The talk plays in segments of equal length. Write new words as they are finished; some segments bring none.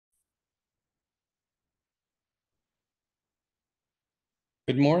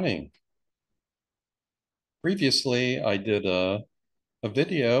Good morning. Previously, I did a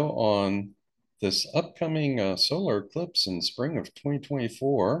video on this upcoming solar eclipse in spring of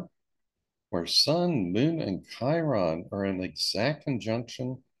 2024, where Sun, Moon, and Chiron are in exact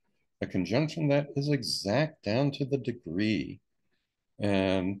conjunction, a conjunction that is exact down to the degree.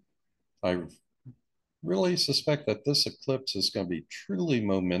 And I really suspect that this eclipse is going to be truly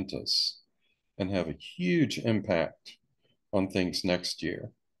momentous and have a huge impact on things next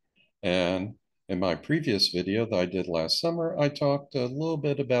year. And in my previous video that I did last summer, I talked a little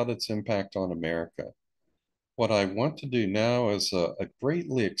bit about its impact on America. What I want to do now is a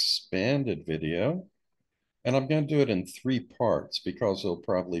greatly expanded video, and I'm going to do it in three parts because it'll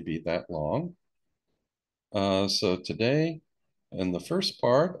probably be that long. So today, in the first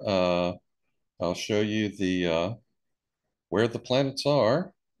part, I'll show you the where the planets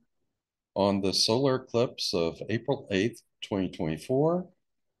are on the solar eclipse of April 8th, 2024.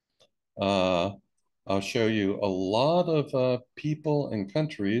 Uh, I'll show you a lot of people and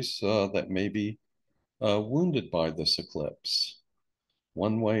countries that may be wounded by this eclipse,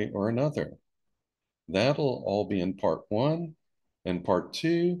 one way or another. That'll all be in part one. In part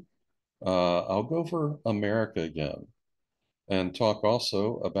two, I'll go over America again and talk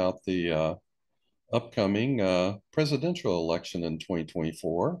also about the upcoming presidential election in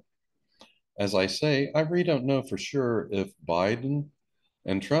 2024. As I say, I really don't know for sure if Biden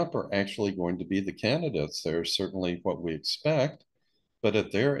and Trump are actually going to be the candidates. They're certainly what we expect. But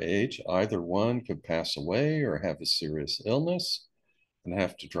at their age, either one could pass away or have a serious illness and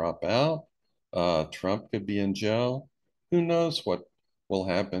have to drop out. Trump could be in jail. Who knows what will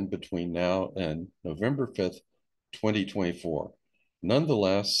happen between now and November 5th, 2024.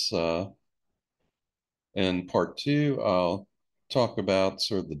 Nonetheless, in part two, I'll talk about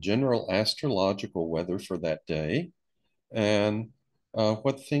sort of the general astrological weather for that day and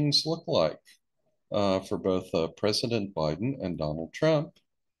what things look like for both President Biden and Donald Trump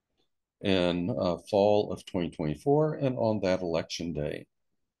in fall of 2024 and on that election day.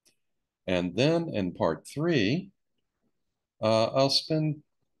 And then in part three, I'll spend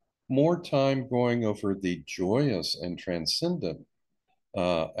more time going over the joyous and transcendent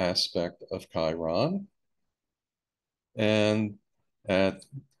aspect of Chiron. And at,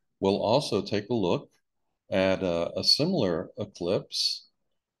 we'll also take a look at a similar eclipse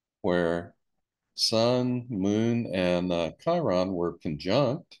where Sun, Moon, and Chiron were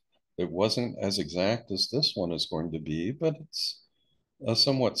conjunct. It wasn't as exact as this one is going to be, but it's a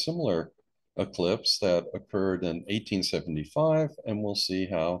somewhat similar eclipse that occurred in 1875, and we'll see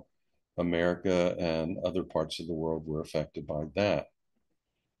how America and other parts of the world were affected by that.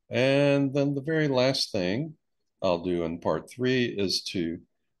 And then the very last thing I'll do in part three is to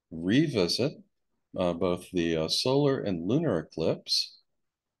revisit both the solar and lunar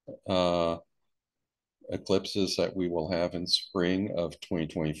uh, eclipses that we will have in spring of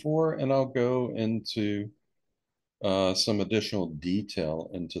 2024, and I'll go into some additional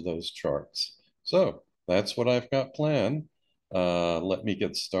detail into those charts. So that's what I've got planned. Let me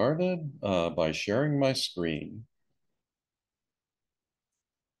get started by sharing my screen.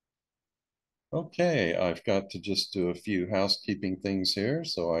 Okay, I've got to just do a few housekeeping things here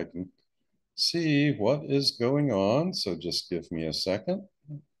so I can see what is going on. So just give me a second.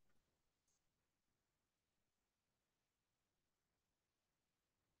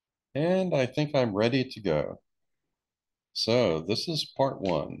 And I think I'm ready to go. So this is part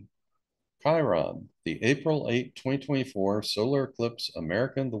one. Chiron, the April 8, 2024 solar eclipse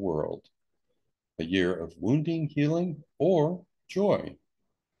America and the world. A year of wounding, healing, or joy.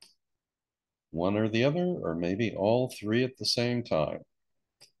 One or the other, or maybe all three at the same time.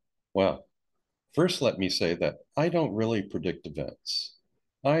 Well, first let me say that I don't really predict events.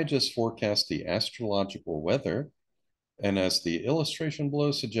 I just forecast the astrological weather, and as the illustration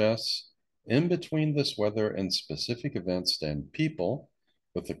below suggests, in between this weather and specific events stand people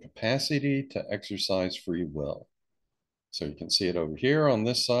with the capacity to exercise free will. So you can see it over here on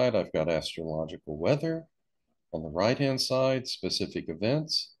this side, I've got astrological weather. On the right-hand side, specific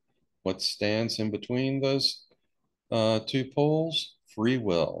events. What stands in between those two poles? Free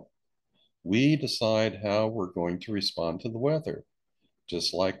will. We decide how we're going to respond to the weather,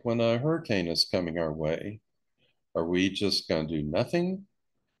 just like when a hurricane is coming our way. Are we just going to do nothing,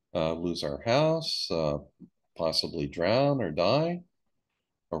 lose our house, possibly drown or die?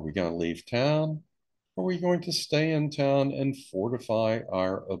 Are we going to leave town? Are we going to stay in town and fortify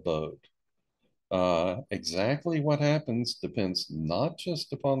our abode? Exactly what happens depends not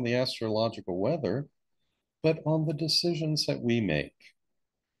just upon the astrological weather, but on the decisions that we make.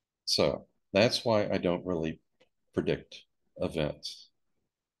 So that's why I don't really predict events.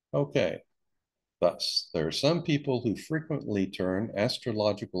 Okay, thus, there are some people who frequently turn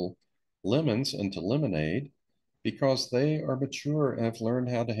astrological lemons into lemonade because they are mature and have learned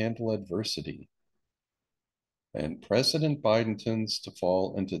how to handle adversity. And President Biden tends to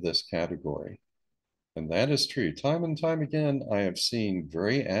fall into this category. And that is true. Time and time again, I have seen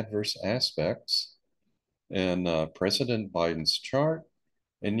very adverse aspects in President Biden's chart,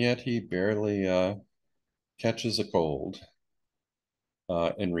 and yet he barely catches a cold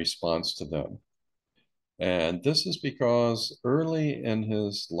in response to them. And this is because early in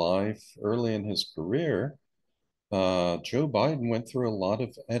his life, early in his career, Joe Biden went through a lot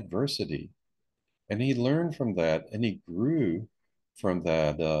of adversity, and he learned from that and he grew from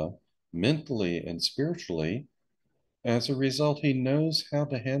that mentally and spiritually. As a result, he knows how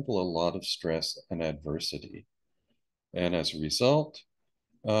to handle a lot of stress and adversity. And as a result,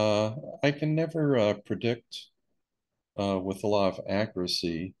 I can never predict with a lot of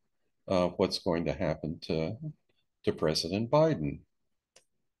accuracy what's going to happen to President Biden.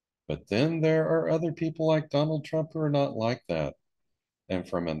 But then there are other people like Donald Trump who are not like that. And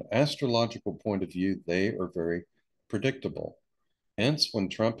from an astrological point of view, they are very predictable. Hence, when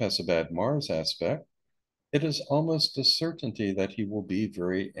Trump has a bad Mars aspect, it is almost a certainty that he will be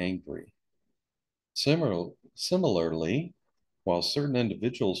very angry. Similarly, while certain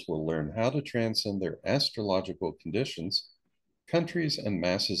individuals will learn how to transcend their astrological conditions, countries and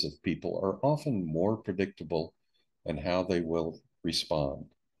masses of people are often more predictable in how they will respond.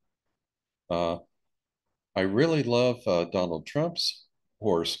 Uh, I really love Donald Trump's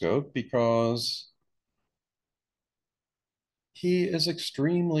horoscope because he is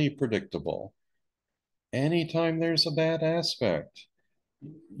extremely predictable. Anytime there's a bad aspect,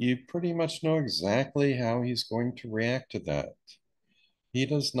 you pretty much know exactly how he's going to react to that. He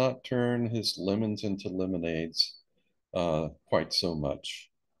does not turn his lemons into lemonades quite so much.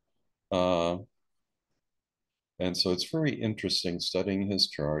 Uh, and so it's very interesting studying his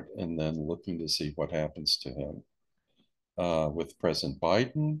chart and then looking to see what happens to him. With President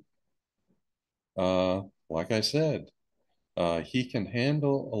Biden, uh, like I said, he can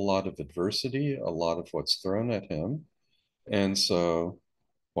handle a lot of adversity, a lot of what's thrown at him. And so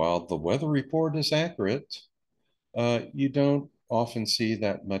while the weather report is accurate, you don't often see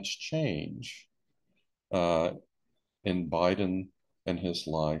that much change uh, in Biden and his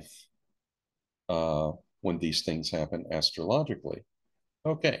life uh, when these things happen astrologically.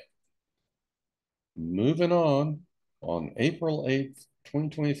 Okay, moving on. On April 8th,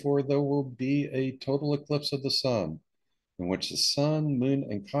 2024, there will be a total eclipse of the sun in which the sun, moon,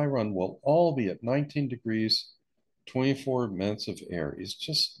 and Chiron will all be at 19 degrees, 24 minutes of Aries.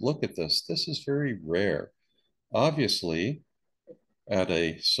 Just look at this. This is very rare. Obviously, at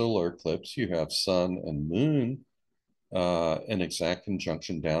a solar eclipse, you have sun and moon in exact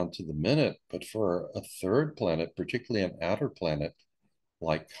conjunction down to the minute. But for a third planet, particularly an outer planet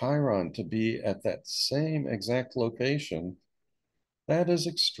like Chiron, to be at that same exact location, that is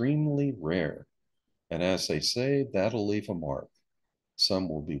extremely rare. And as they say, that'll leave a mark. Some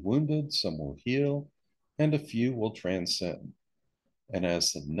will be wounded, some will heal, and a few will transcend. And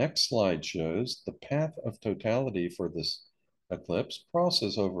as the next slide shows, the path of totality for this eclipse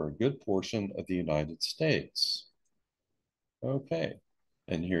crosses over a good portion of the United States. Okay,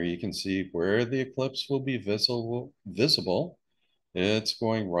 and here you can see where the eclipse will be visible. It's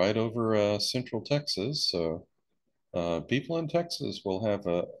going right over central Texas, so people in Texas will have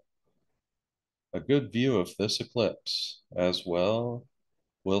a good view of this eclipse, as well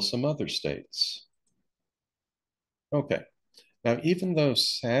will some other states. Okay, now even though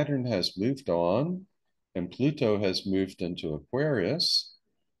Saturn has moved on and Pluto has moved into Aquarius,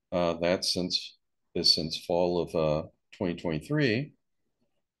 that since fall of 2023,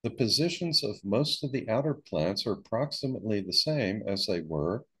 the positions of most of the outer planets are approximately the same as they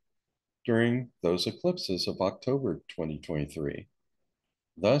were during those eclipses of October 2023.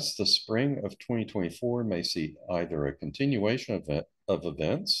 Thus, the spring of 2024 may see either a continuation of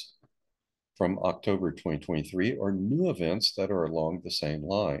events from October 2023 or new events that are along the same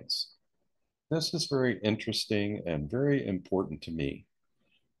lines. This is very interesting and very important to me.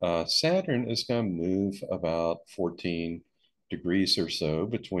 Saturn is going to move about 14 degrees or so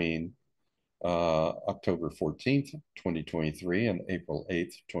between October 14th, 2023 and April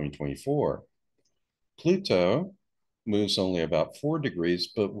 8th, 2024. Pluto moves only about 4 degrees,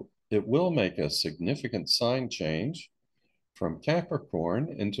 but it will make a significant sign change from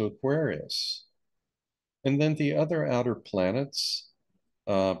Capricorn into Aquarius. And then the other outer planets,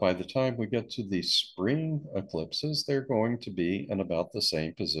 by the time we get to the spring eclipses, they're going to be in about the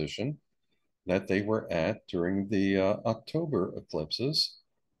same position that they were at during the October eclipses.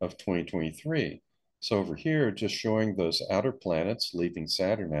 of 2023. So over here, just showing those outer planets, leaving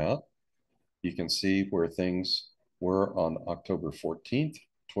Saturn out, you can see where things were on October 14th,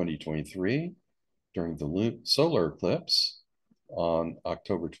 2023, during the solar eclipse, on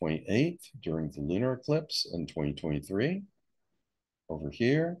October 28th, during the lunar eclipse in 2023, over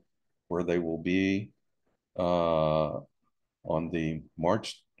here, where they will be on the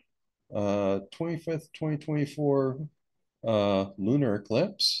March 25th, 2024 lunar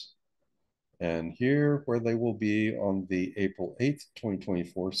eclipse, and here where they will be on the April 8th,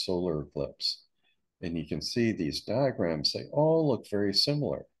 2024 solar eclipse. And you can see these diagrams, they all look very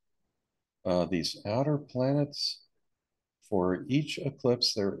similar. These outer planets, for each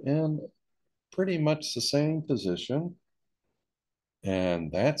eclipse, they're in pretty much the same position.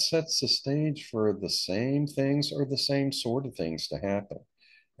 And that sets the stage for the same things or the same sort of things to happen.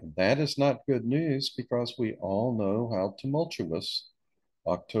 And that is not good news because we all know how tumultuous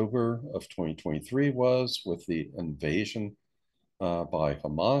October of 2023 was with the invasion by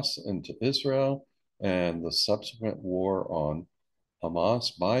Hamas into Israel and the subsequent war on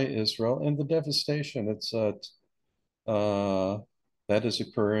Hamas by Israel and the devastation uh, that is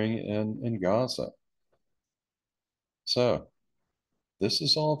occurring in Gaza. So this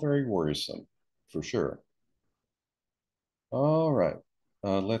is all very worrisome for sure. All right,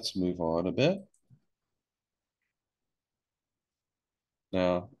 let's move on a bit.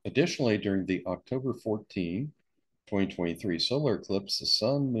 Now, additionally, during the October 14, 2023 solar eclipse, the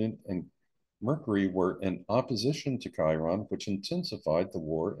Sun, Moon, and Mercury were in opposition to Chiron, which intensified the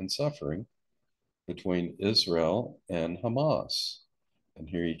war and suffering between Israel and Hamas. And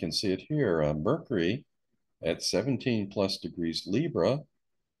here you can see it here. Mercury at 17 plus degrees Libra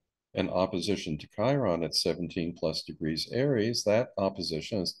in opposition to Chiron at 17 plus degrees Aries. That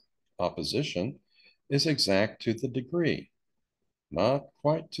opposition is exact to the degree. Not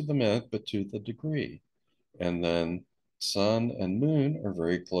quite to the minute, but to the degree. And then Sun and Moon are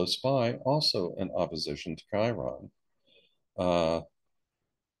very close by, also in opposition to Chiron. Uh,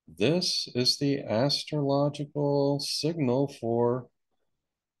 this is the astrological signal for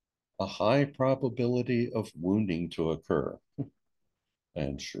a high probability of wounding to occur.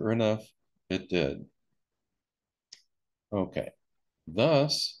 And sure enough, it did. Okay.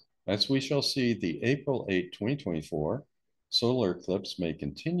 Thus, as we shall see, the April 8, 2024 solar eclipse may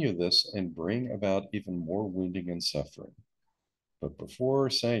continue this and bring about even more wounding and suffering. But before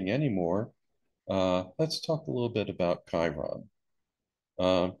saying any more, let's talk a little bit about Chiron.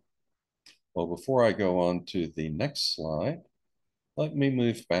 Uh, well, before I go on to the next slide, let me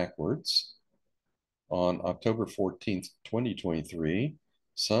move backwards. On October 14th, 2023,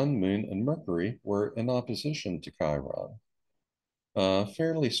 Sun, Moon, and Mercury were in opposition to Chiron.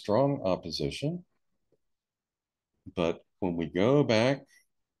 Fairly strong opposition, but when we go back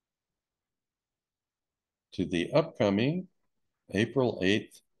to the upcoming April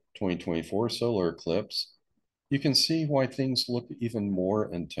 8th, 2024 solar eclipse, you can see why things look even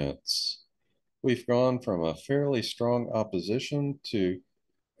more intense. We've gone from a fairly strong opposition to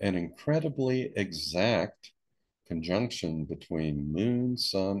an incredibly exact conjunction between Moon,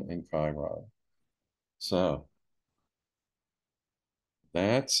 Sun, and Chiron. So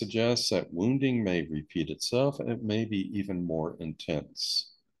that suggests that wounding may repeat itself and it may be even more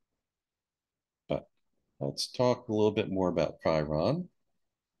intense. But let's talk a little bit more about Chiron.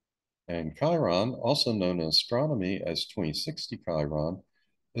 And Chiron, also known in astronomy as 2060 Chiron,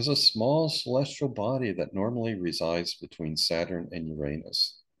 is a small celestial body that normally resides between Saturn and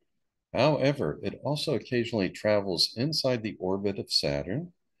Uranus. However, it also occasionally travels inside the orbit of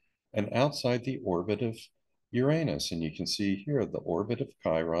Saturn and outside the orbit of Uranus. And you can see here the orbit of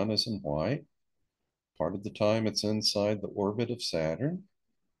Chiron is in white. Part of the time it's inside the orbit of Saturn,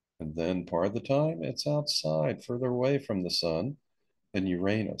 and then part of the time it's outside, further away from the sun than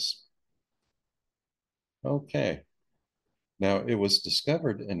Uranus. Okay. Now, it was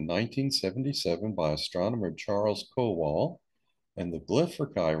discovered in 1977 by astronomer Charles Kowal, and the glyph for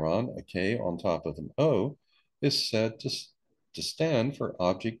Chiron, a K on top of an O, is said to stand for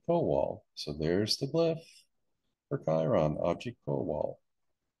Object Kowal. So there's the glyph for Chiron, Object Kowal.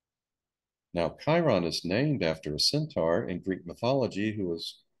 Now, Chiron is named after a centaur in Greek mythology who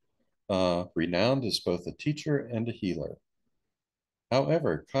was renowned as both a teacher and a healer.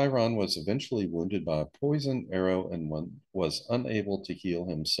 However, Chiron was eventually wounded by a poison arrow and was unable to heal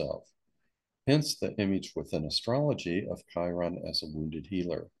himself. Hence the image within astrology of Chiron as a wounded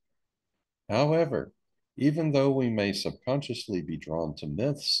healer. However, even though we may subconsciously be drawn to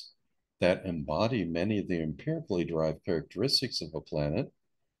myths that embody many of the empirically derived characteristics of a planet,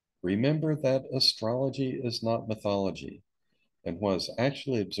 remember that astrology is not mythology. and what is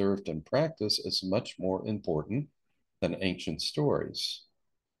actually observed in practice is much more important than ancient stories.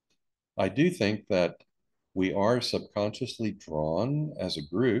 I do think that we are subconsciously drawn as a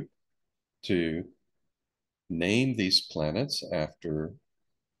group to name these planets after,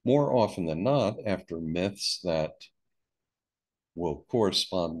 more often than not, after myths that will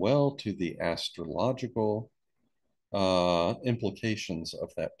correspond well to the astrological implications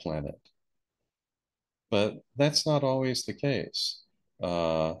of that planet. But that's not always the case.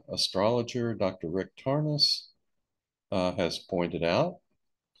 Astrologer Dr. Rick Tarnas has pointed out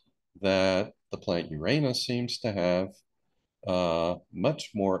that the planet Uranus seems to have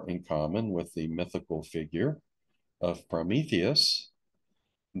much more in common with the mythical figure of Prometheus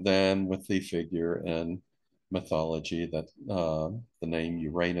than with the figure in mythology that the name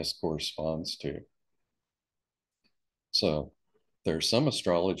Uranus corresponds to. So there are some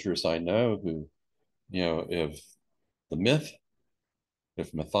astrologers I know who, if the myth,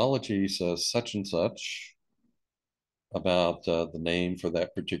 if mythology says such and such about the name for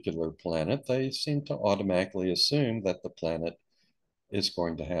that particular planet, they seem to automatically assume that the planet is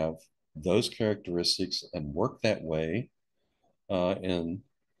going to have those characteristics and work that way in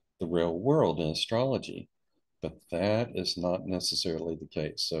the real world in astrology. But that is not necessarily the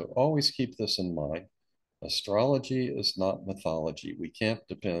case. So always keep this in mind. Astrology is not mythology. We can't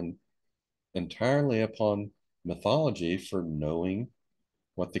depend entirely upon mythology for knowing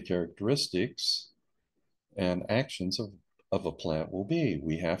what the characteristics and actions of a plant will be.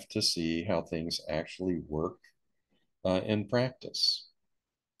 We have to see how things actually work in practice.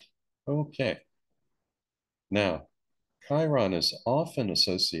 Okay. Now, Chiron is often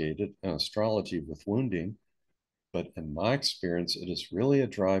associated in astrology with wounding, but in my experience, it is really a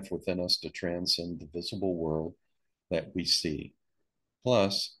drive within us to transcend the visible world that we see.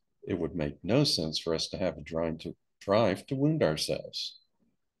 Plus, it would make no sense for us to have a drive to wound ourselves.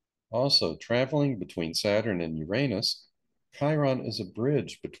 Also, traveling between Saturn and Uranus, Chiron is a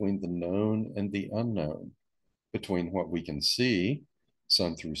bridge between the known and the unknown, between what we can see,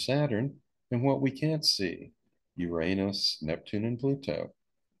 Sun through Saturn, and what we can't see, Uranus, Neptune, and Pluto.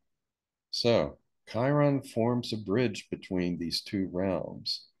 So, Chiron forms a bridge between these two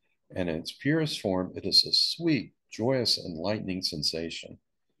realms, and in its purest form, it is a sweet, joyous, enlightening sensation.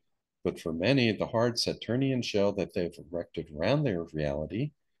 But for many, the hard Saturnian shell that they've erected around their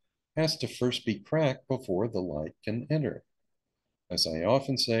reality has to first be cracked before the light can enter. As I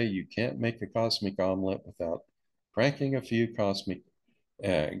often say, you can't make a cosmic omelet without cracking a few cosmic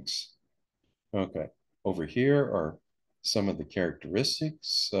eggs. Okay, over here are some of the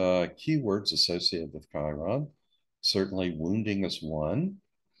characteristics, keywords associated with Chiron. Certainly, wounding is one.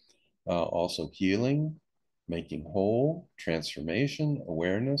 Also, healing, making whole, transformation,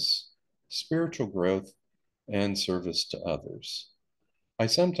 awareness, spiritual growth, and service to others. I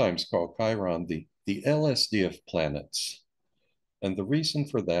sometimes call Chiron the LSD of planets. And the reason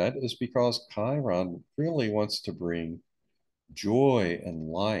for that is because Chiron really wants to bring joy and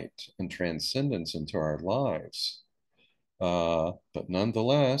light and transcendence into our lives. But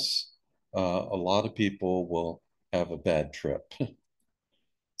nonetheless, a lot of people will have a bad trip.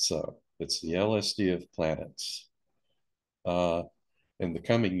 So it's the LSD of planets. Uh, in the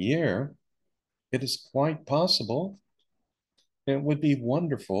coming year, it is quite possible, it would be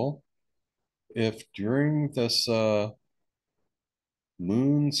wonderful if during this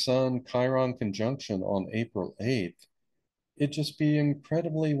Moon Sun Chiron conjunction on April 8th, it'd just be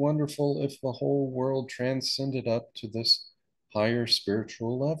incredibly wonderful if the whole world transcended up to this higher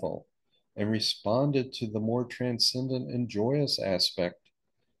spiritual level and responded to the more transcendent and joyous aspect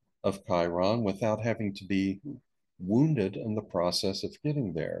of Chiron without having to be wounded in the process of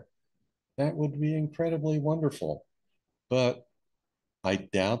getting there. That would be incredibly wonderful. But I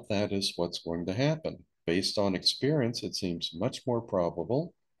doubt that is what's going to happen. Based on experience, it seems much more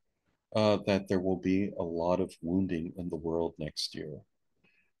probable that there will be a lot of wounding in the world next year.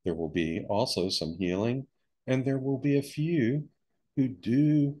 There will be also some healing, and there will be a few who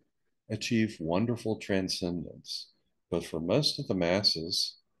do achieve wonderful transcendence. But for most of the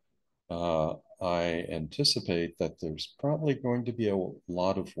masses, I anticipate that there's probably going to be a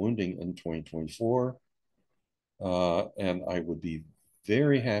lot of wounding in 2024, and I would be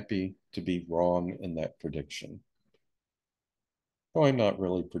very happy to be wrong in that prediction. Oh, I'm not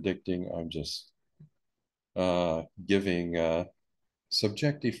really predicting, I'm just giving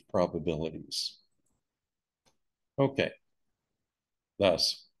subjective probabilities. Okay,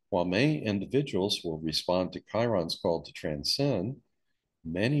 thus, while many individuals will respond to Chiron's call to transcend,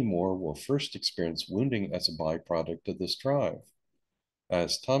 many more will first experience wounding as a byproduct of this drive.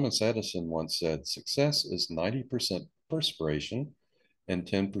 As Thomas Edison once said, success is 90% perspiration and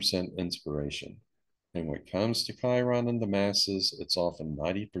 10% inspiration. And when it comes to Chiron and the masses, it's often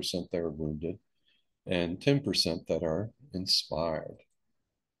 90% that are wounded and 10% that are inspired.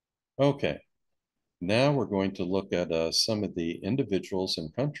 Okay, now we're going to look at some of the individuals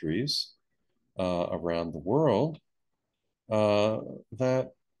and countries around the world uh,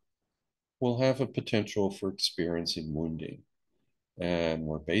 that will have a potential for experiencing wounding. And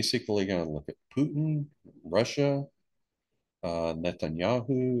we're basically going to look at Putin, Russia,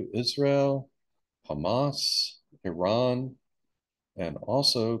 Netanyahu, Israel, Hamas, Iran, and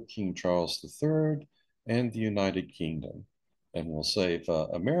also King Charles III and the United Kingdom. And we'll save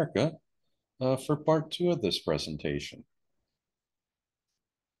America for part two of this presentation.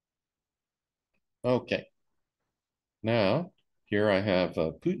 Okay, now here I have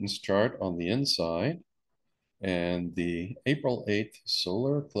Putin's chart on the inside and the April 8th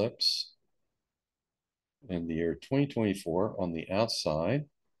solar eclipse in the year 2024 on the outside.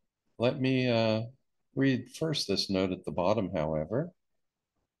 Let me read first this note at the bottom, however.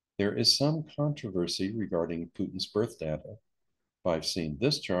 There is some controversy regarding Putin's birth data. I've seen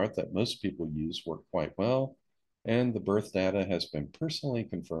this chart that most people use work quite well, and the birth data has been personally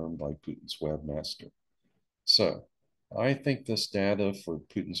confirmed by Putin's webmaster. So I think this data for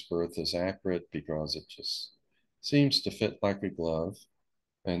Putin's birth is accurate because it just seems to fit like a glove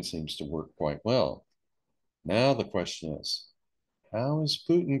and seems to work quite well. Now the question is, how is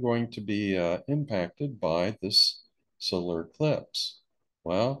Putin going to be impacted by this solar eclipse?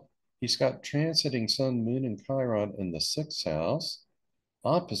 Well, he's got transiting Sun, Moon, and Chiron in the sixth house,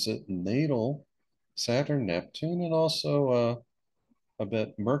 opposite natal Saturn, Neptune, and also a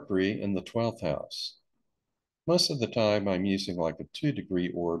bit Mercury in the 12th house. Most of the time, I'm using like a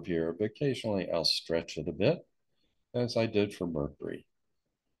 2-degree orb here, but occasionally I'll stretch it a bit, as I did for Mercury,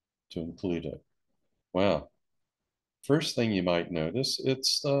 to include it. Well, first thing you might notice,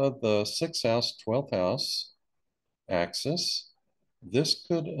 it's the 6th house, 12th house axis. This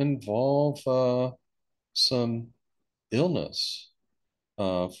could involve some illness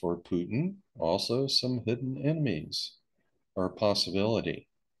for Putin, also some hidden enemies or possibility.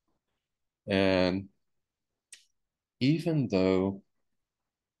 And even though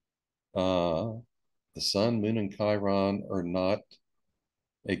the Sun, Moon, and Chiron are not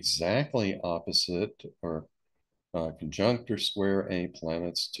exactly opposite or conjunct or square any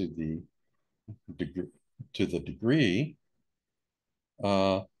planets to the degree,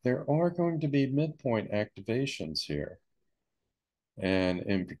 there are going to be midpoint activations here. And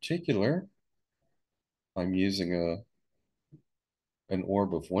in particular, I'm using an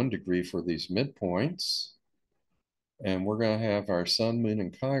orb of 1 degree for these midpoints. And we're going to have our Sun, Moon,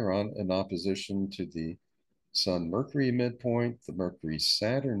 and Chiron in opposition to the Sun-Mercury midpoint, the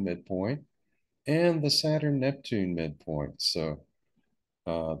Mercury-Saturn midpoint, and the Saturn-Neptune midpoint. So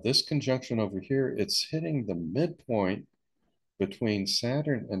this conjunction over here, it's hitting the midpoint between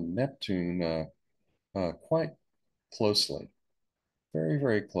Saturn and Neptune quite closely, very,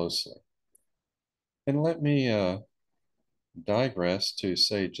 very closely. And let me digress to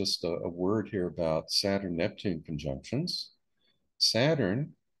say just a word here about Saturn-Neptune conjunctions.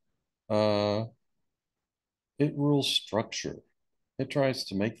 Saturn, it rules structure. It tries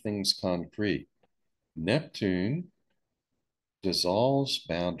to make things concrete. Neptune dissolves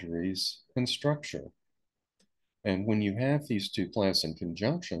boundaries and structure. And when you have these two planets in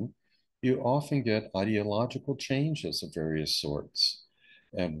conjunction, you often get ideological changes of various sorts.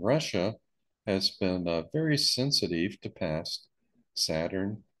 And Russia has been very sensitive to past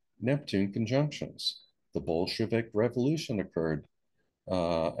Saturn Neptune conjunctions. The Bolshevik Revolution occurred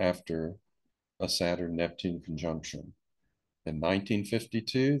after a Saturn Neptune conjunction. In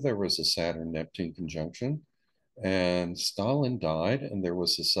 1952, there was a Saturn Neptune conjunction, and Stalin died, and there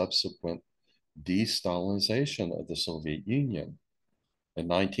was a subsequent de-Stalinization of the Soviet Union. In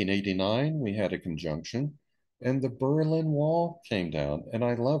 1989, we had a conjunction, and the Berlin Wall came down. And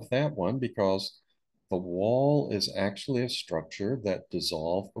I love that one because the wall is actually a structure that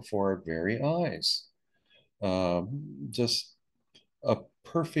dissolved before our very eyes. Just a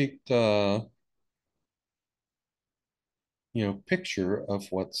perfect, picture of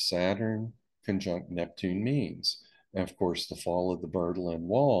what Saturn conjunct Neptune means. And of course, the fall of the Berlin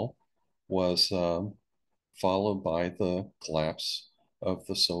Wall was followed by the collapse of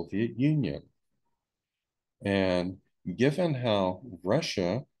the Soviet Union. And given how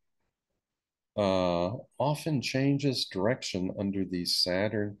Russia often changes direction under these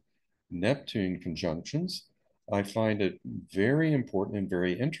Saturn Neptune conjunctions, I find it very important and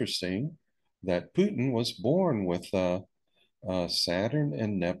very interesting that Putin was born with Saturn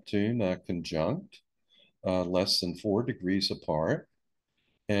and Neptune conjunct. less than 4 degrees apart.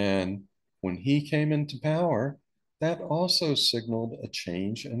 And when he came into power, that also signaled a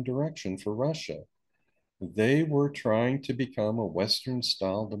change in direction for Russia. They were trying to become a Western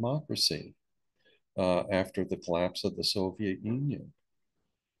style democracy after the collapse of the Soviet Union.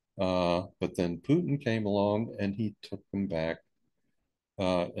 But then Putin came along and he took them back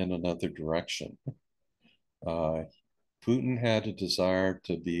in another direction. Uh, Putin had a desire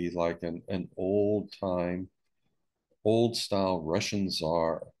to be like an old time, old style Russian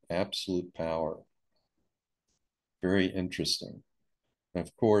czar, absolute power. Very interesting.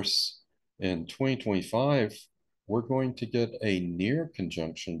 Of course, in 2025, we're going to get a near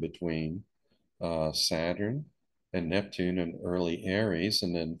conjunction between Saturn and Neptune in early Aries.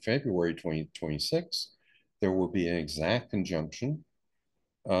 And in February 2026, there will be an exact conjunction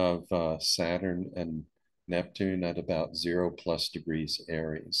of Saturn and Neptune at about 0+ degrees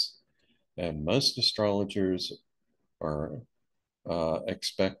Aries. And most astrologers are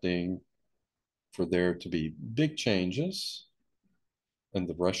expecting for there to be big changes in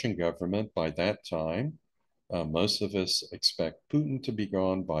the Russian government by that time. Most of us expect Putin to be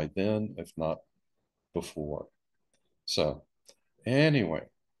gone by then, if not before. So, anyway,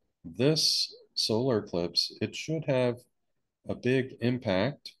 this solar eclipse, it should have a big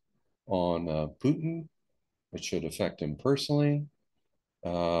impact on Putin. It should affect him personally.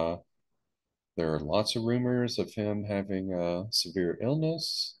 Uh, there are lots of rumors of him having a severe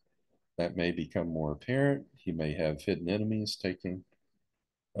illness that may become more apparent. He may have hidden enemies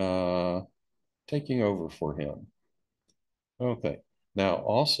uh, taking over for him. Okay. Now,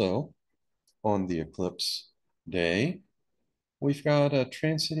 also on the eclipse day, we've got a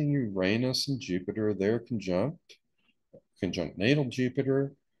transiting Uranus and Jupiter. They're conjunct natal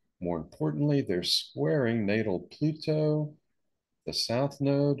Jupiter. More importantly, they're squaring natal Pluto, the south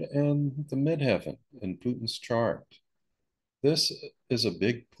node, and the midheaven in Putin's chart. This is a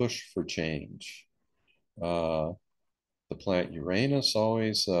big push for change. Uh, the planet Uranus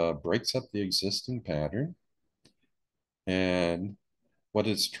always breaks up the existing pattern. And what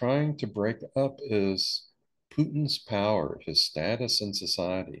it's trying to break up is Putin's power, his status in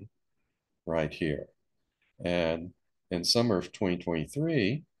society right here. And in summer of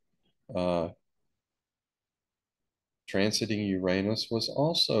 2023, uh, transiting Uranus was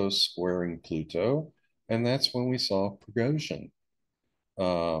also squaring Pluto. And that's when we saw Prigozhin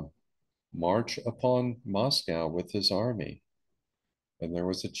uh, march upon Moscow with his army. And there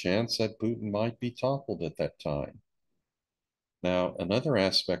was a chance that Putin might be toppled at that time. Now, another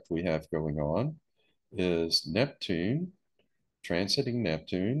aspect we have going on is Neptune. Transiting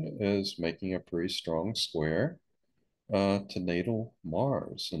Neptune is making a pretty strong square to natal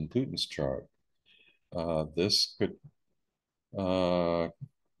Mars in Putin's chart. This could uh,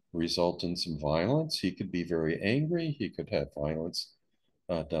 result in some violence. He could be very angry. He could have violence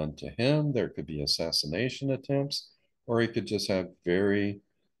done to him. There could be assassination attempts, or he could just have very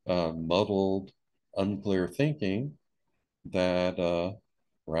muddled, unclear thinking that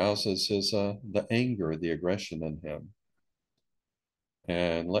rouses the anger, the aggression in him.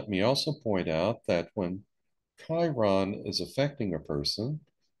 And let me also point out that when Chiron is affecting a person,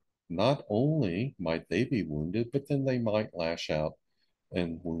 not only might they be wounded, but then they might lash out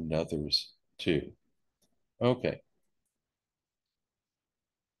and wound others too. Okay,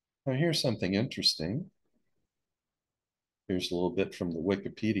 now here's something interesting. Here's a little bit from the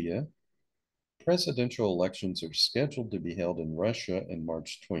Wikipedia. Presidential elections are scheduled to be held in Russia in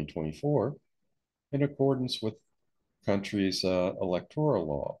March 2024 in accordance with country's electoral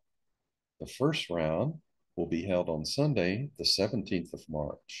law. The first round will be held on Sunday, the 17th of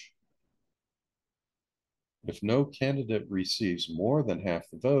March. If no candidate receives more than half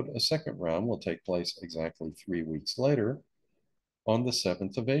the vote, a second round will take place exactly 3 weeks later on the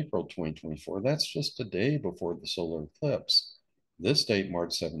 7th of April, 2024. That's just a day before the solar eclipse. This date,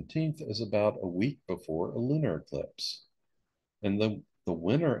 March 17th, is about a week before a lunar eclipse. And the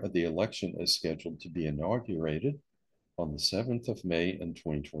winner of the election is scheduled to be inaugurated on the 7th of May in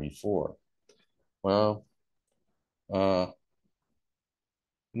 2024. Well, uh,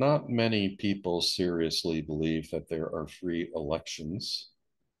 not many people seriously believe that there are free elections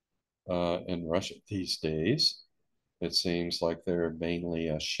in Russia these days. It seems like they're mainly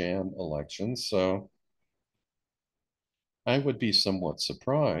a sham election. So I would be somewhat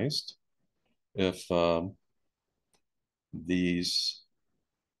surprised if these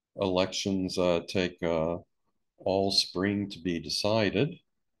elections take all spring to be decided.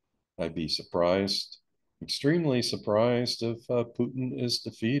 I'd be surprised, extremely surprised, if Putin is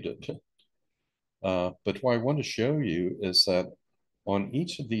defeated. But what I want to show you is that on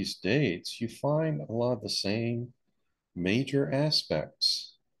each of these dates, you find a lot of the same major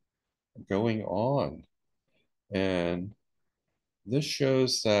aspects going on. And this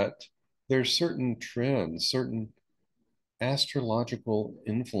shows that there's certain trends, certain astrological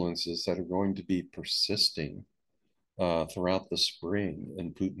influences that are going to be persisting throughout the spring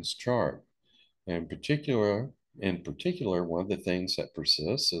in Putin's chart. And in particular, one of the things that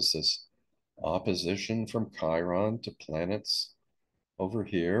persists is this opposition from Chiron to planets over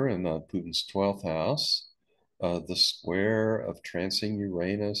here in Putin's 12th house, the square of transing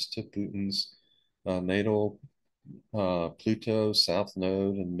Uranus to Putin's natal Pluto, South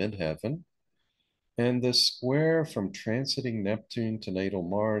Node, and Midheaven. And this square from transiting Neptune to natal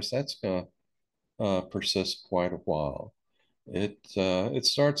Mars, that's going to persist quite a while. It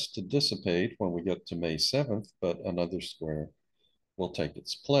starts to dissipate when we get to May 7th, but another square will take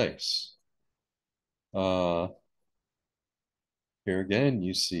its place. Uh, Here again,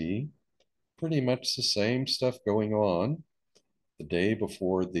 you see pretty much the same stuff going on the day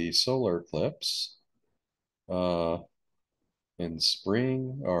before the solar eclipse. In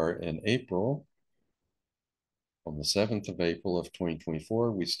spring or in April, on the 7th of April of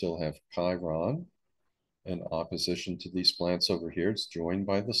 2024, we still have Chiron in opposition to these planets over here. It's joined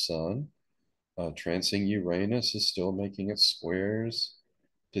by the sun. Transing Uranus is still making its squares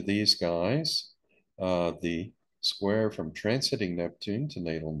to these guys. The square from transiting Neptune to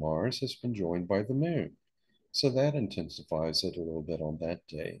natal Mars has been joined by the moon. So that intensifies it a little bit on that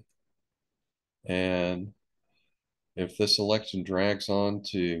day. And if this election drags on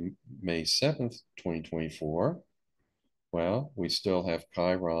to May 7th, 2024, well, we still have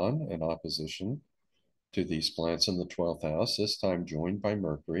Chiron in opposition to these planets in the 12th house, this time joined by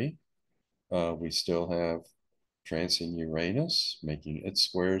Mercury. We still have transing Uranus, making its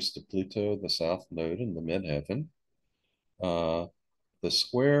squares to Pluto, the south node, and the midheaven. The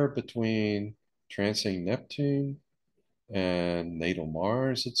square between transing Neptune and natal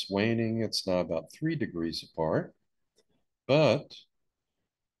Mars, it's waning. It's now about 3 degrees apart. But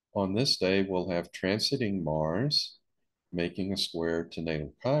on this day, we'll have transiting Mars, making a square to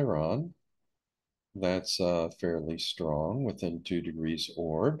natal Chiron. That's fairly strong within 2 degrees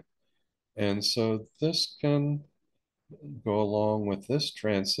orb. And so this can go along with this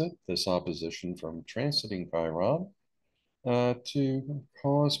transit, this opposition from transiting Chiron, to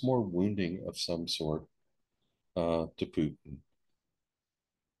cause more wounding of some sort to Putin.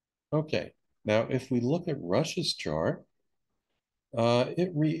 Okay, now if we look at Russia's chart,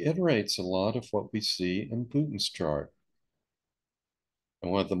 it reiterates a lot of what we see in Putin's chart.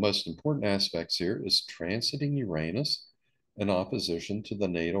 And one of the most important aspects here is transiting Uranus in opposition to the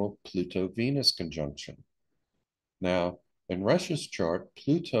natal Pluto-Venus conjunction. Now, in Russia's chart,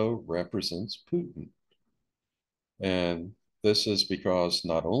 Pluto represents Putin. And this is because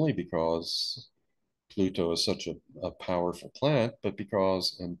not only because Pluto is such a powerful planet, but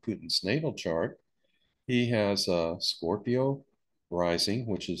because in Putin's natal chart, he has a Scorpio rising,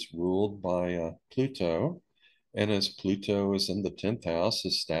 which is ruled by Pluto. And as Pluto is in the 10th house,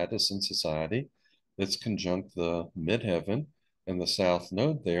 his status in society, it's conjunct the midheaven and the south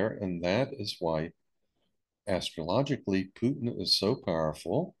node there. And that is why astrologically Putin is so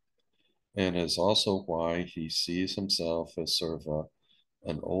powerful, and is also why he sees himself as sort of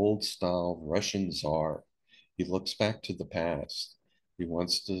an old style Russian czar. He looks back to the past. He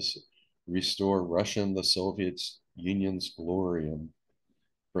wants to restore Russia and the Soviet Union's glory and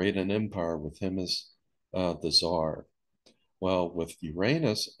create an empire with him as the czar. Well, with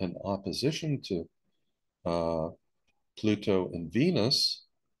Uranus in opposition to uh, Pluto and Venus,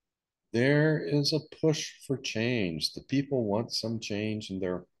 there is a push for change. The people want some change in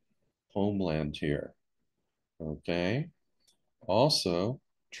their homeland here. Okay. Also,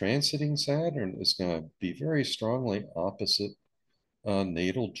 transiting Saturn is going to be very strongly opposite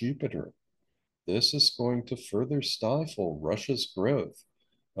natal Jupiter. This is going to further stifle Russia's growth.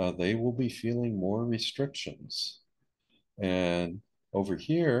 They will be feeling more restrictions. And over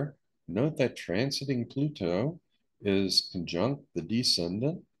here, note that transiting Pluto is conjunct the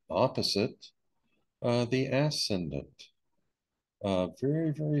descendant opposite the ascendant.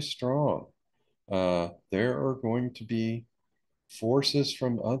 Very, very strong. There are going to be forces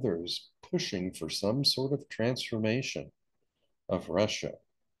from others pushing for some sort of transformation of Russia.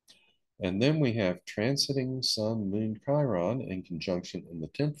 And then we have transiting Sun, Moon, Chiron in conjunction in the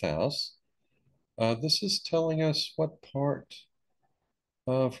 10th house. This is telling us what part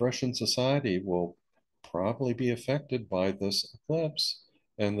of Russian society will probably be affected by this eclipse.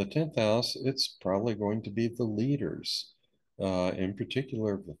 And the 10th house, it's probably going to be the leaders, in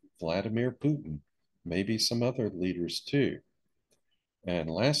particular Vladimir Putin, maybe some other leaders too. And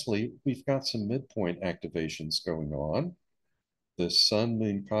lastly, we've got some midpoint activations going on. This Sun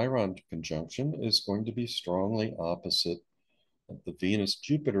Moon Chiron conjunction is going to be strongly opposite of the Venus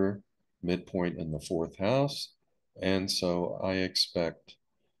Jupiter midpoint in the fourth house. And so I expect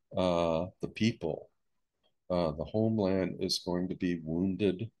the people, the homeland is going to be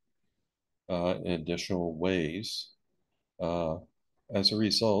wounded in additional ways uh, as a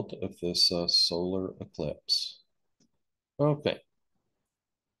result of this solar eclipse. Okay,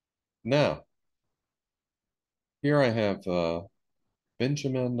 now here I have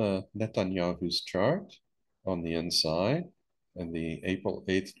Benjamin Netanyahu's chart on the inside and the April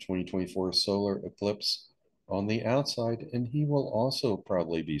 8th, 2024 solar eclipse on the outside, and he will also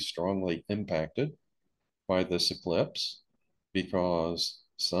probably be strongly impacted by this eclipse because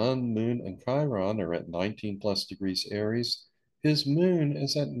Sun, Moon, and Chiron are at 19 plus degrees Aries. His moon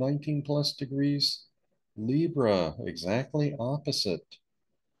is at 19 plus degrees Libra, exactly opposite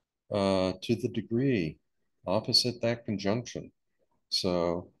to the degree, opposite that conjunction.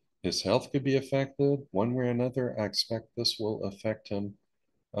 So his health could be affected one way or another. I expect this will affect him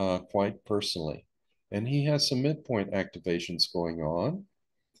quite personally. And he has some midpoint activations going on.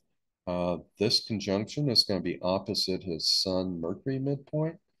 This conjunction is going to be opposite his Sun Mercury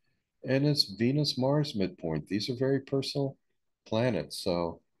midpoint and his Venus Mars midpoint. These are very personal planets.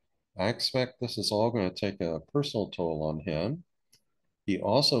 So I expect this is all going to take a personal toll on him. He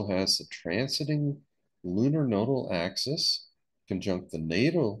also has the transiting lunar nodal axis conjunct the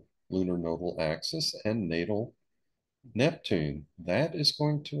natal lunar nodal axis and natal Neptune. That is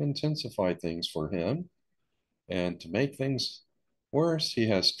going to intensify things for him. And to make things worse, he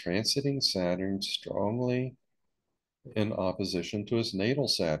has transiting Saturn strongly in opposition to his natal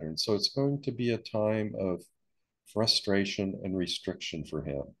Saturn. So it's going to be a time of frustration and restriction for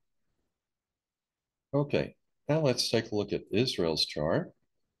him. Okay, now let's take a look at Israel's chart.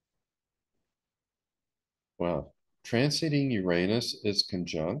 Wow. Transiting Uranus is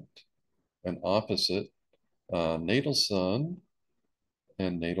conjunct and opposite natal Sun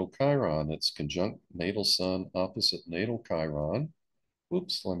and natal Chiron. It's conjunct natal Sun opposite natal Chiron.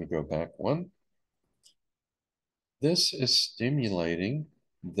 Oops, let me go back one. This is stimulating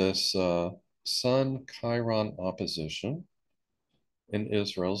this Sun Chiron opposition in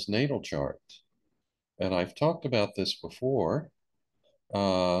Israel's natal chart. And I've talked about this before.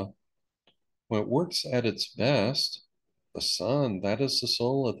 Uh, when it works at its best, the sun, that is the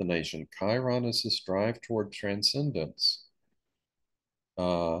soul of the nation. Chiron is the strive toward transcendence.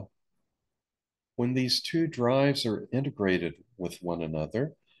 Uh, when these two drives are integrated with one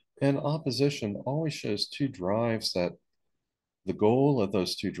another, and opposition always shows two drives that the goal of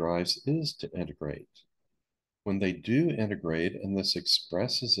those two drives is to integrate. When they do integrate, and this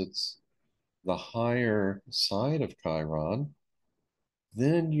expresses its the higher side of Chiron,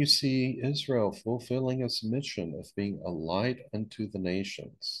 then you see Israel fulfilling its mission of being a light unto the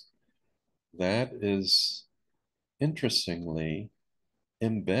nations. That is interestingly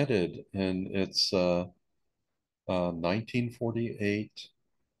embedded in its 1948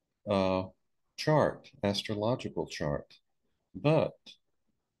 uh, chart, astrological chart. But,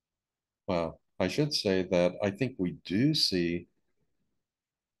 well, I should say that I think we do see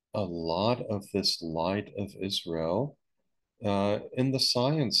a lot of this light of Israel in the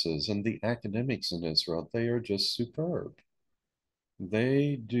sciences and the academics in Israel. They are just superb.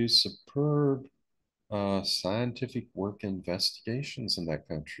 They do superb scientific work investigations in that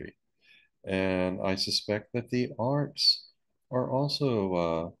country. And I suspect that the arts are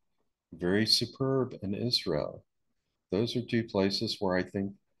also very superb in Israel. Those are two places where I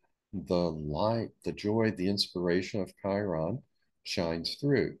think the light, the joy, the inspiration of Chiron shines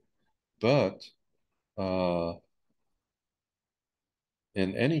through. But uh,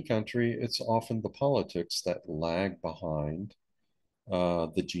 in any country, it's often the politics that lag behind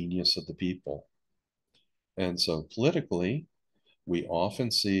the genius of the people. And so politically, we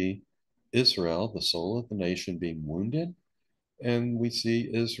often see Israel, the soul of the nation, being wounded, and we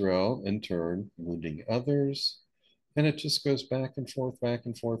see Israel in turn wounding others. And it just goes back and forth, back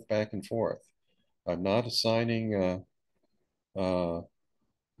and forth, back and forth. I'm not assigning uh,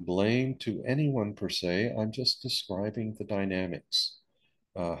 blame to anyone per se. I'm just describing the dynamics,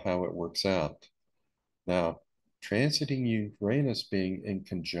 how it works out. Now, transiting Uranus being in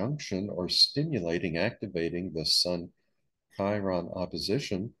conjunction or stimulating, activating the Sun Chiron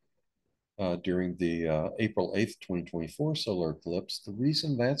opposition during the April 8th, 2024 solar eclipse. The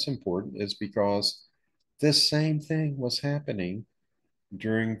reason that's important is because this same thing was happening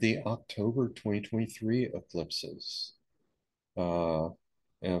during the October 2023 eclipses. Uh,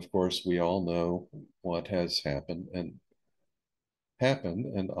 and of course, we all know what has happened and happened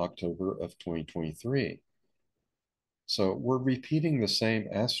in October of 2023. So we're repeating the same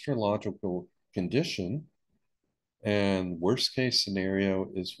astrological condition, and worst case scenario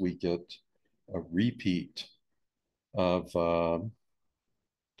is we get a repeat of all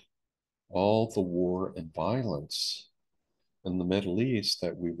the war and violence in the Middle East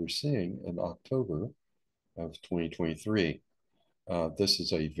that we were seeing in October of 2023. This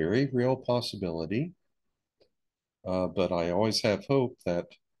is a very real possibility, but I always have hope that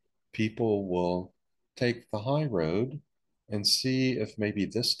people will take the high road and see if maybe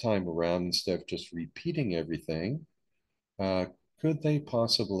this time around, instead of just repeating everything, uh, could they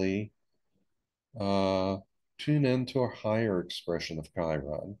possibly uh, tune into a higher expression of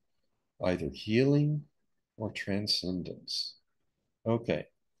Chiron, either healing or transcendence? Okay,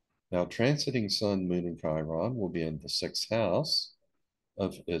 now transiting Sun, Moon, and Chiron will be in the sixth house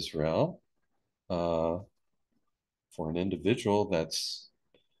of Israel. For an individual, that's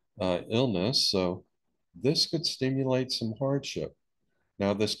illness. So this could stimulate some hardship.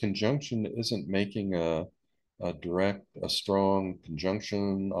 Now, this conjunction isn't making a strong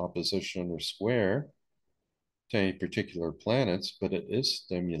conjunction, opposition, or square to any particular planets, but it is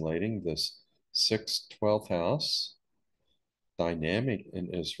stimulating this 6th, 12th house dynamic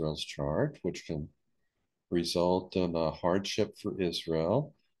in Israel's chart, which can result in a hardship for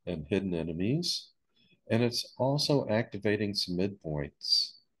Israel and hidden enemies. And it's also activating some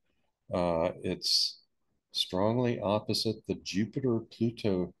midpoints. It's strongly opposite the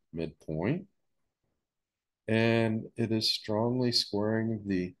Jupiter-Pluto midpoint, and it is strongly squaring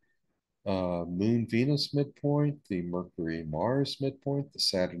the Moon-Venus midpoint, the Mercury-Mars midpoint, the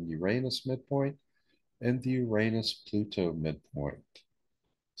Saturn-Uranus midpoint, and the Uranus-Pluto midpoint.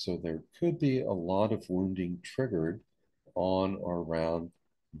 So there could be a lot of wounding triggered on or around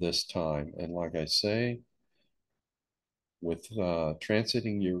this time. And like I say, with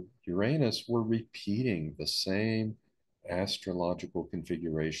transiting Uranus, we're repeating the same astrological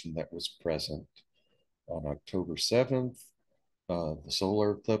configuration that was present on October 7th, the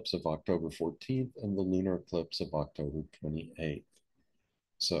solar eclipse of October 14th, and the lunar eclipse of October 28th.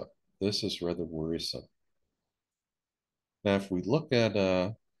 So this is rather worrisome. Now, if we look at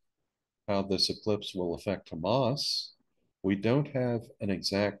how this eclipse will affect Hamas, we don't have an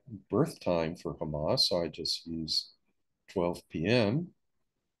exact birth time for Hamas, so I just use 12 p.m.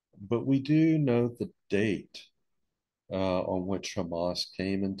 But we do know the date on which Hamas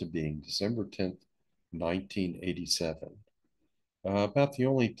came into being, December 10th, 1987. About the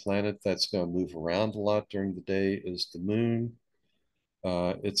only planet that's going to move around a lot during the day is the moon.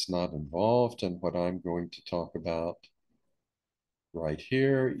 It's not involved in what I'm going to talk about right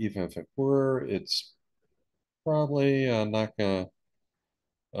here. Even if it were, it's probably not going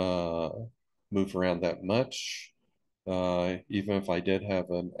to move around that much. Even if I did have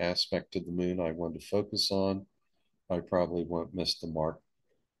an aspect of the moon I wanted to focus on, I probably won't miss the mark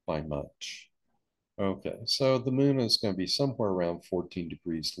by much. Okay, so the moon is going to be somewhere around 14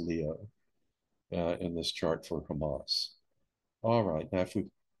 degrees Leo in this chart for Hamas. All right, now if we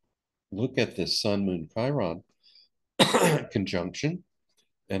look at this Sun Moon Chiron conjunction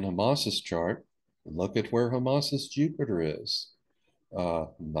in Hamas's chart, look at where Hamas's Jupiter is,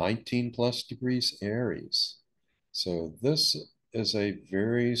 19 plus degrees Aries. So this is a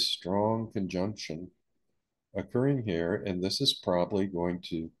very strong conjunction occurring here, and this is probably going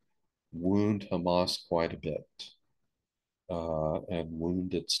to wound Hamas quite a bit and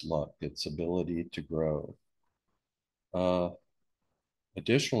wound its luck, its ability to grow.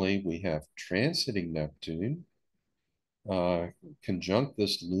 Additionally, we have transiting Neptune uh, conjunct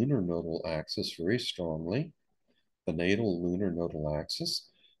this lunar nodal axis very strongly, the natal lunar nodal axis,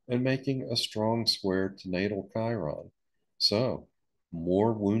 and making a strong square to natal Chiron. So,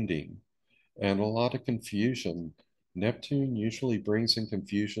 more wounding and a lot of confusion. Neptune usually brings in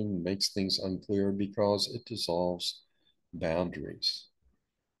confusion and makes things unclear because it dissolves boundaries.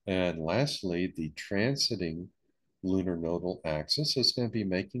 And lastly, the transiting lunar nodal axis is going to be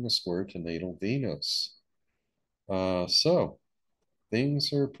making a square to natal Venus. So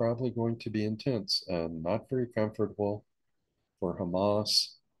things are probably going to be intense and not very comfortable for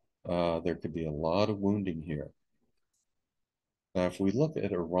Hamas. There could be a lot of wounding here. Now, if we look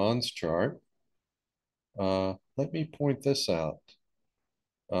at Iran's chart, let me point this out.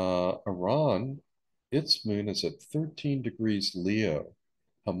 Iran, its moon is at 13 degrees Leo.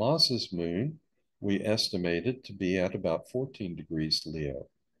 Hamas's moon, we estimated to be at about 14 degrees Leo.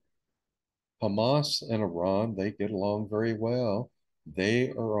 Hamas and Iran, they get along very well. They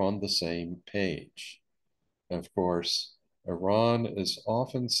are on the same page. Of course, Iran is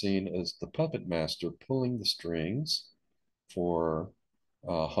often seen as the puppet master pulling the strings for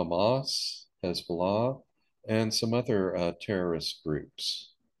Hamas, Hezbollah, and some other terrorist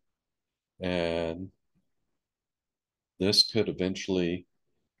groups. And this could eventually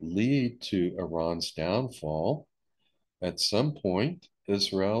lead to Iran's downfall. At some point,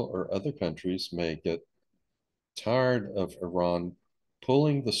 Israel or other countries may get tired of Iran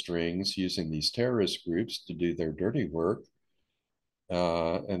pulling the strings using these terrorist groups to do their dirty work.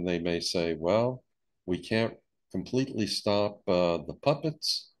 And they may say, well, we can't completely stop the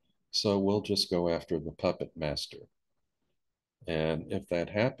puppets, so we'll just go after the puppet master. And if that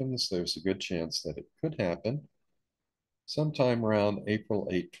happens, there's a good chance that it could happen sometime around April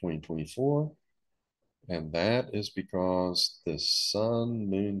 8, 2024. And that is because the Sun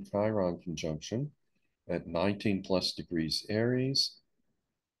Moon Chiron conjunction at 19 plus degrees Aries,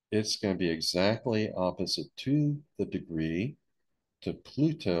 it's going to be exactly opposite to the degree to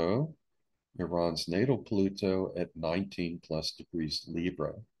Pluto, Iran's natal Pluto at 19 plus degrees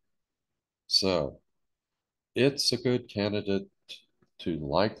Libra. So it's a good candidate to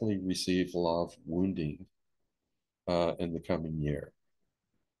likely receive a lot of wounding in the coming year.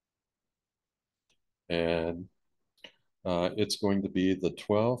 And it's going to be the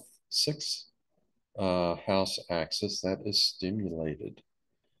 12th, 6th house axis that is stimulated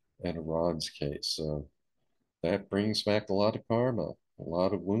in Iran's case. So that brings back a lot of karma, a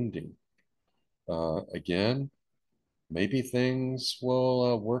lot of wounding. Again, maybe things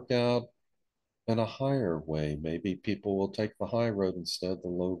will work out in a higher way. Maybe people will take the high road instead of the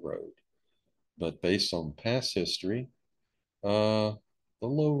low road. But based on past history, the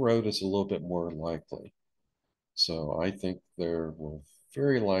low road is a little bit more likely. So I think there will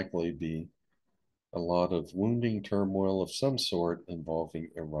very likely be a lot of wounding turmoil of some sort involving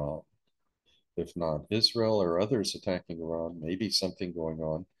Iran. If not Israel or others attacking Iran, maybe something going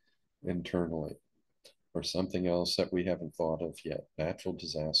on internally or something else that we haven't thought of yet, natural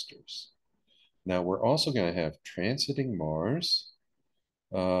disasters. Now, we're also going to have transiting Mars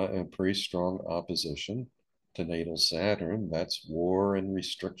and pretty strong opposition to natal Saturn. That's war and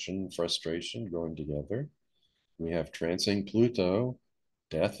restriction, frustration going together. We have transiting Pluto,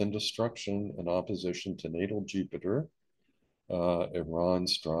 death and destruction in opposition to natal Jupiter,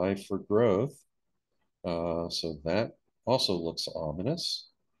 Iran's drive for growth. So that also looks ominous.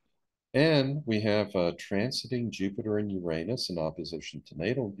 And we have transiting Jupiter and Uranus in opposition to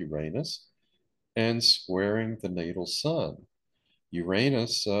natal Uranus and squaring the natal Sun.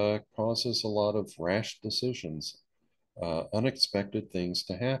 Uranus causes a lot of rash decisions, unexpected things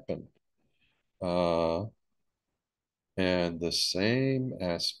to happen. Uh, and the same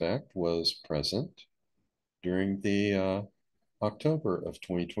aspect was present during the October of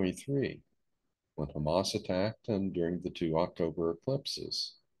 2023 when Hamas attacked and during the two October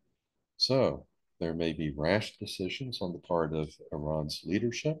eclipses. So there may be rash decisions on the part of Iran's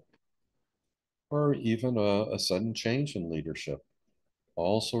leadership or even a sudden change in leadership.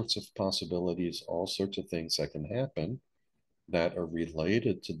 All sorts of possibilities, all sorts of things that can happen that are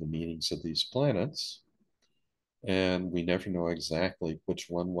related to the meanings of these planets. And we never know exactly which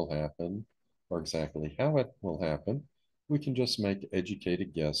one will happen or exactly how it will happen. We can just make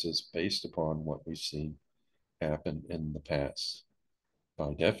educated guesses based upon what we've seen happen in the past.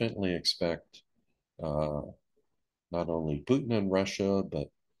 I definitely expect uh, not only Putin and Russia, but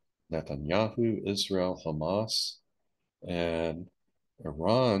Netanyahu, Israel, Hamas, and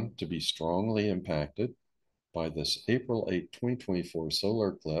Iran to be strongly impacted by this April 8, 2024 solar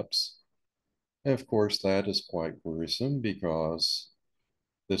eclipse. And of course, that is quite worrisome because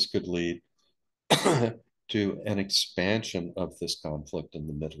this could lead to an expansion of this conflict in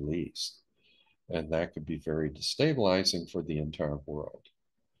the Middle East. And that could be very destabilizing for the entire world.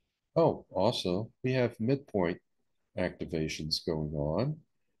 Oh, also, we have midpoint activations going on.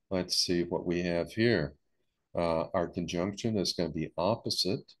 Let's see what we have here. Our conjunction is going to be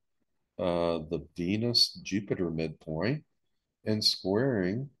opposite the Venus-Jupiter midpoint and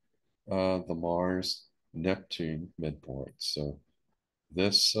squaring the Mars-Neptune midpoint. So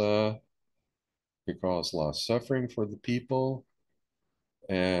this could cause a lot of suffering for the people,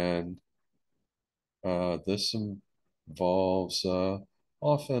 and this involves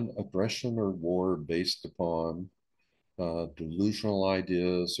often aggression or war based upon delusional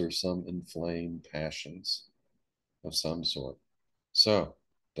ideas or some inflamed passions of some sort. So,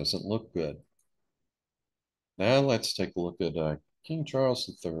 doesn't look good. Now let's take a look at King Charles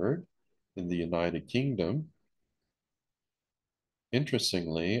III in the United Kingdom.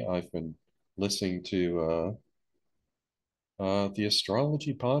 Interestingly, I've been listening to the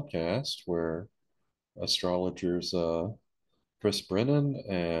astrology podcast where astrologers Chris Brennan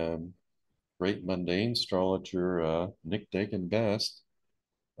and great mundane astrologer Nick Dagan Best,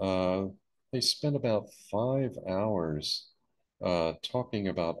 uh, they spent about 5 hours talking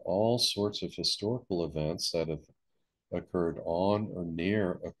about all sorts of historical events that have occurred on or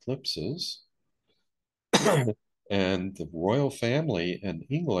near eclipses. And the royal family in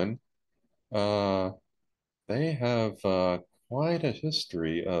England, uh, they have quite a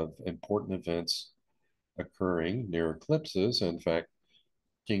history of important events occurring near eclipses. In fact,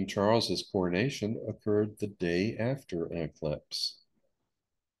 King Charles's coronation occurred the day after an eclipse.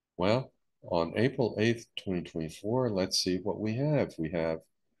 Well, on April 8th, 2024, let's see what we have. We have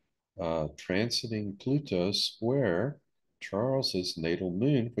transiting Pluto square Charles's natal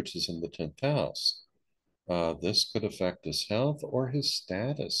moon, which is in the 10th house. This could affect his health or his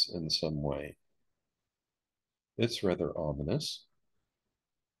status in some way. It's rather ominous.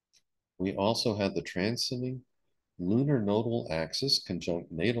 We also had the transiting lunar nodal axis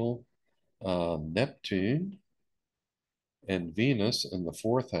conjunct natal Neptune and Venus in the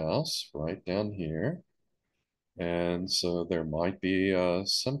 4th house, right down here. And so there might be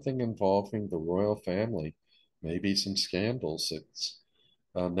something involving the royal family, maybe some scandals.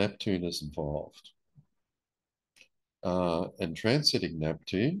 Neptune is involved. And transiting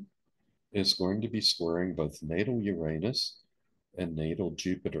Neptune is going to be squaring both natal Uranus and natal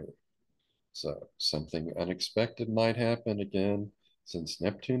Jupiter. So something unexpected might happen again. Since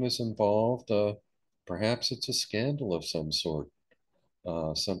Neptune is involved, perhaps it's a scandal of some sort,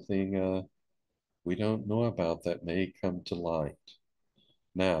 something we don't know about that may come to light.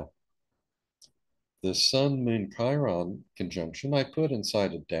 Now, the Sun Moon Chiron conjunction I put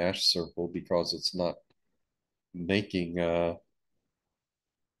inside a dash circle because it's not making uh,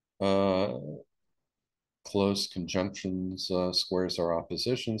 close conjunctions, squares, or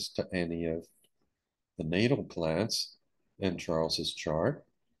oppositions to any of the natal planets in Charles's chart,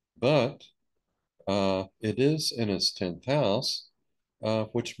 but it is in his 10th house,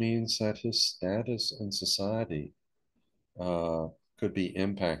 which means that his status in society uh, could be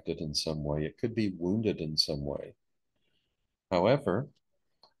impacted in some way. It could be wounded in some way. However,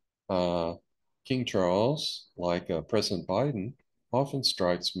 uh, King Charles, like President Biden, often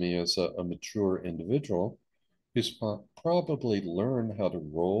strikes me as a mature individual who's probably learned how to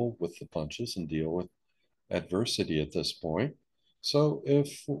roll with the punches and deal with adversity at this point. So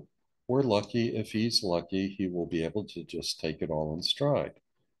if we're lucky, if he's lucky, he will be able to just take it all in stride.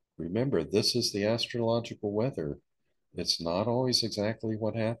 Remember, this is the astrological weather. It's not always exactly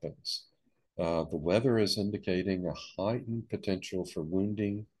what happens. The weather is indicating a heightened potential for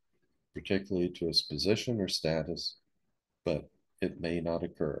wounding, particularly to his position or status, but it may not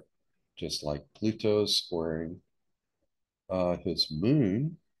occur. Just like Pluto squaring his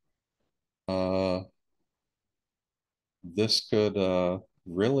moon, uh, this could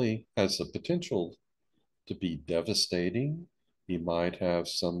really has the potential to be devastating. He might have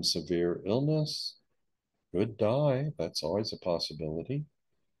some severe illness, could die. That's always a possibility.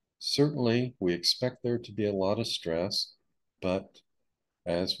 Certainly, we expect there to be a lot of stress, but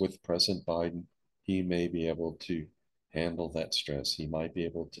as with President Biden, he may be able to handle that stress. He might be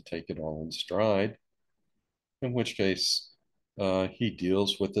able to take it all in stride, in which case he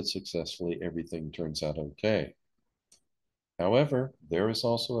deals with it successfully. Everything turns out okay. However, there is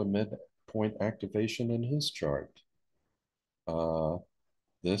also a midpoint activation in his chart. Uh,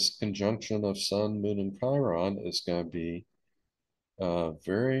 this conjunction of Sun, Moon, and Chiron is going to be a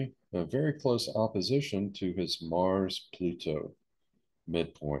very close opposition to his Mars Pluto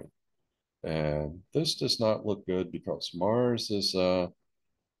midpoint. And this does not look good because Mars is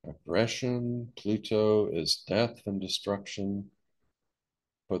aggression, Pluto is death and destruction.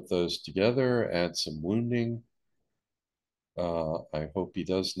 Put those together, add some wounding. I hope he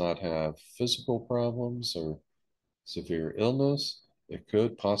does not have physical problems or severe illness. It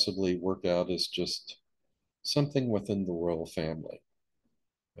could possibly work out as just something within the royal family,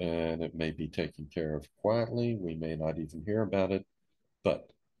 and it may be taken care of quietly. We may not even hear about it, but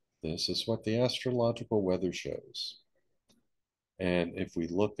this is what the astrological weather shows. And if we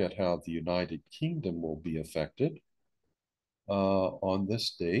look at how the United Kingdom will be affected on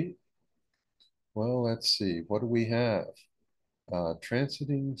this date, well, let's see, what do we have?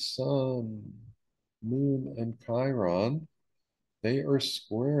 Transiting Sun, Moon, and Chiron, they are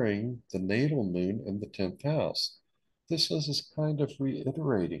squaring the natal moon in the 10th house. This is kind of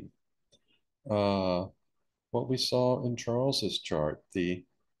reiterating uh, what we saw in Charles's chart. The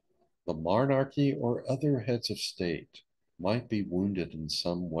monarchy or other heads of state might be wounded in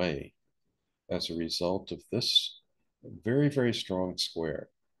some way as a result of this very, very strong square.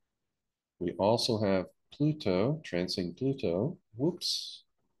 We also have Pluto, transiting Pluto. Whoops,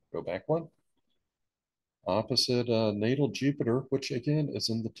 go back one. opposite natal Jupiter, which again is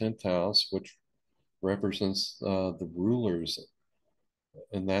in the 10th house, which represents the rulers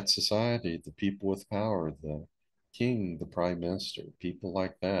in that society, the people with power, the king, the prime minister, people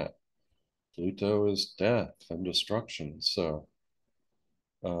like that. Pluto is death and destruction. So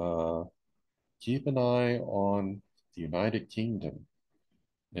uh, keep an eye on the United Kingdom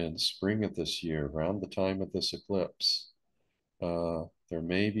in spring of this year, around the time of this eclipse. There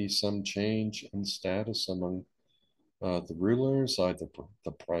may be some change in status among the rulers, either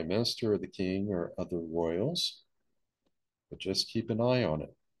the prime minister or the king or other royals, but just keep an eye on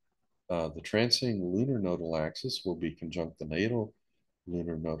it. The transiting lunar nodal axis will be conjunct the natal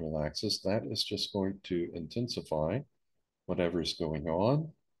lunar nodal axis. That is just going to intensify whatever is going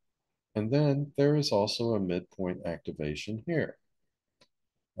on. And then there is also a midpoint activation here.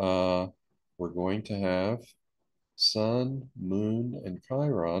 Uh, we're going to have Sun, Moon, and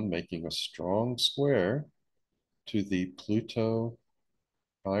Chiron making a strong square to the Pluto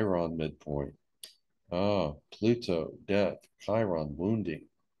Chiron midpoint. Ah, Pluto, death, Chiron, wounding.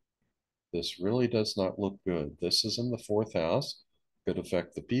 This really does not look good. This is in the fourth house, could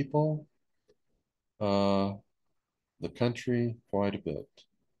affect the people, uh, the country quite a bit.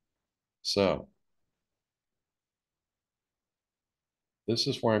 So, this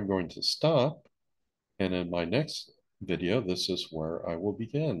is where I'm going to stop. And in my next video, this is where I will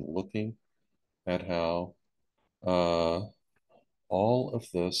begin looking at how all of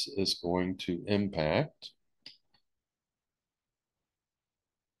this is going to impact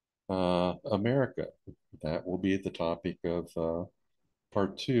America. That will be the topic of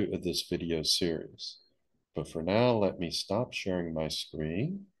part 2 of this video series. But for now, let me stop sharing my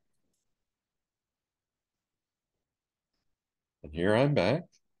screen. And here I'm back.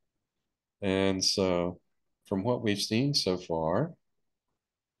 And so from what we've seen so far,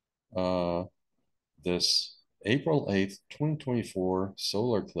 uh, this April 8th, 2024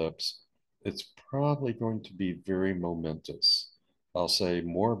 solar eclipse, it's probably going to be very momentous. I'll say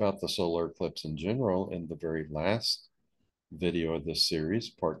more about the solar eclipse in general in the very last video of this series,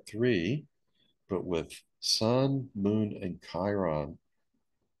 part 3, but with Sun, Moon, and Chiron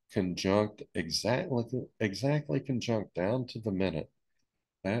conjunct exactly conjunct down to the minute.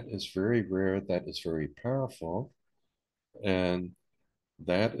 That is very rare. That is very powerful. And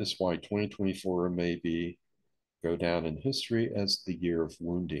that is why 2024 may be go down in history as the year of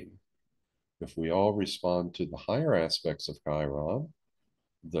wounding. If we all respond to the higher aspects of Chiron,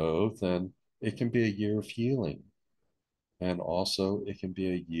 though, then it can be a year of healing. And also, it can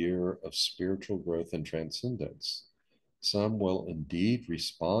be a year of spiritual growth and transcendence. Some will indeed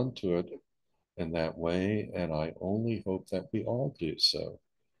respond to it in that way, and I only hope that we all do so.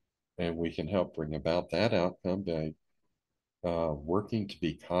 And we can help bring about that outcome by working to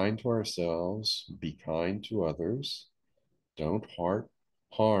be kind to ourselves, be kind to others, don't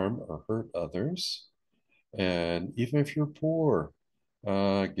harm or hurt others. And even if you're poor,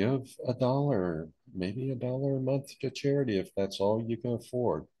 give $1, maybe $1 a month to charity if that's all you can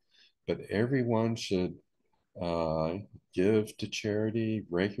afford. But everyone should uh, give to charity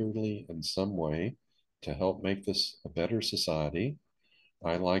regularly in some way to help make this a better society.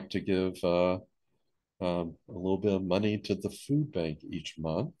 I like to give a little bit of money to the food bank each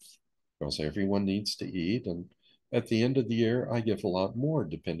month because everyone needs to eat. And at the end of the year, I give a lot more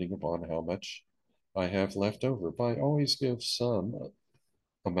depending upon how much I have left over. But I always give some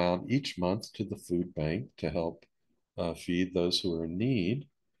amount each month to the food bank to help feed those who are in need.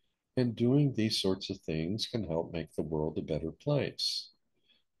 And doing these sorts of things can help make the world a better place.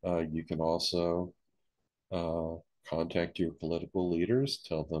 You can also uh, contact your political leaders,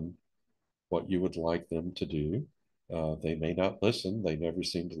 tell them what you would like them to do. They may not listen, they never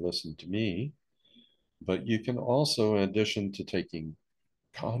seem to listen to me. But you can also, in addition to taking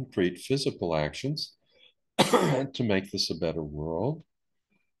concrete physical actions to make this a better world,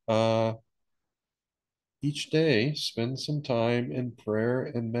 uh, each day spend some time in prayer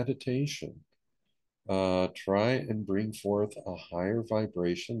and meditation. Try and bring forth a higher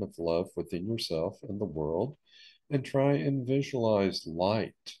vibration of love within yourself and the world, and try and visualize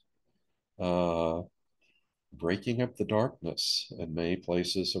light. Uh, Breaking up the darkness in many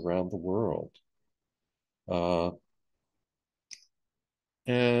places around the world. Uh,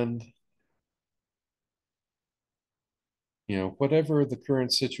 and, whatever the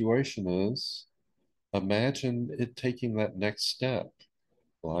current situation is, imagine it taking that next step,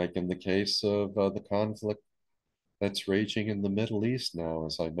 like in the case of the conflict that's raging in the Middle East now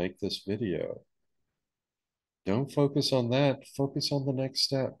as I make this video. Don't focus on that, focus on the next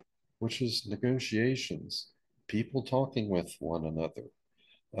step, which is negotiations, people talking with one another,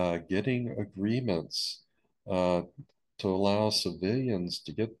 getting agreements uh, to allow civilians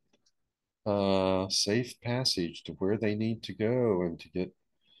to get safe passage to where they need to go and to get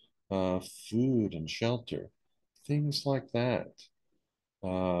food and shelter, things like that.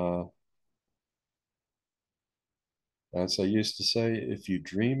 Uh, as I used to say, if you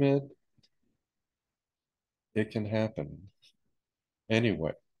dream it, it can happen.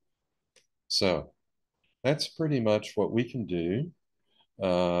 Anyway, so that's pretty much what we can do.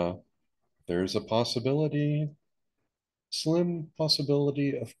 Uh, there's a possibility, slim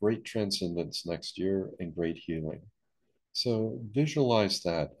possibility of great transcendence next year and great healing. So visualize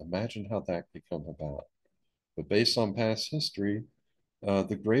that. Imagine how that could come about. But based on past history,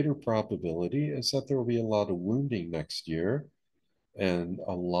 the greater probability is that there will be a lot of wounding next year, and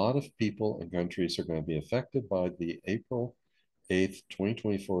a lot of people and countries are going to be affected by the April 8th,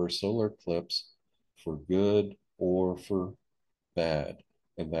 2024 solar eclipse for good or for bad.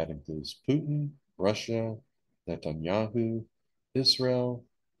 And that includes Putin, Russia, Netanyahu, Israel,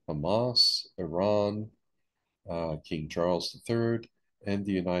 Hamas, Iran, King Charles III, and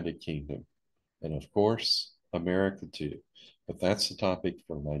the United Kingdom. And of course, America too. But that's the topic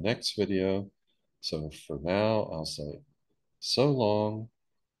for my next video. So for now, I'll say so long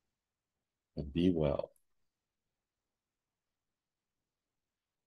and be well.